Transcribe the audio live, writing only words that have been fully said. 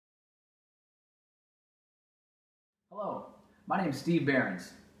Hello, my name is Steve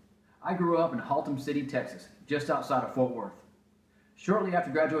Barrons. I grew up in Haltom City, Texas, just outside of Fort Worth. Shortly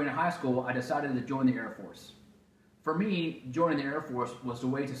after graduating high school, I decided to join the Air Force. For me, joining the Air Force was the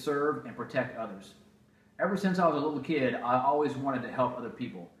way to serve and protect others. Ever since I was a little kid, I always wanted to help other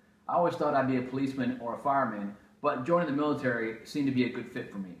people. I always thought I'd be a policeman or a fireman, but joining the military seemed to be a good fit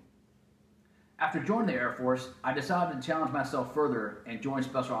for me. After joining the Air Force, I decided to challenge myself further and join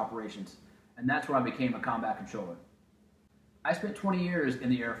Special Operations, and that's where I became a combat controller. I spent 20 years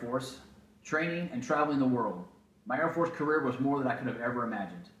in the Air Force, training and traveling the world. My Air Force career was more than I could have ever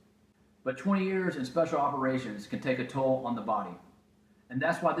imagined. But 20 years in Special Operations can take a toll on the body, and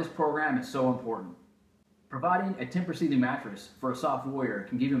that's why this program is so important. Providing a Tempur seating mattress for a soft warrior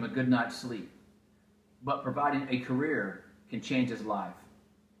can give him a good night's sleep, but providing a career can change his life.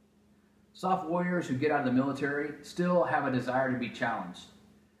 Soft warriors who get out of the military still have a desire to be challenged,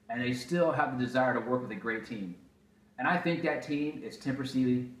 and they still have the desire to work with a great team. And I think that team is Tempur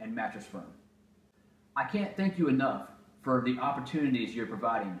Seating and Mattress Firm. I can't thank you enough for the opportunities you're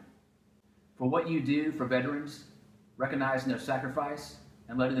providing, for what you do for veterans. Recognizing their sacrifice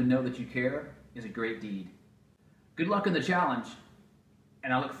and letting them know that you care is a great deed. Good luck in the challenge,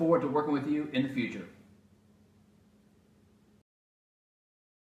 and I look forward to working with you in the future.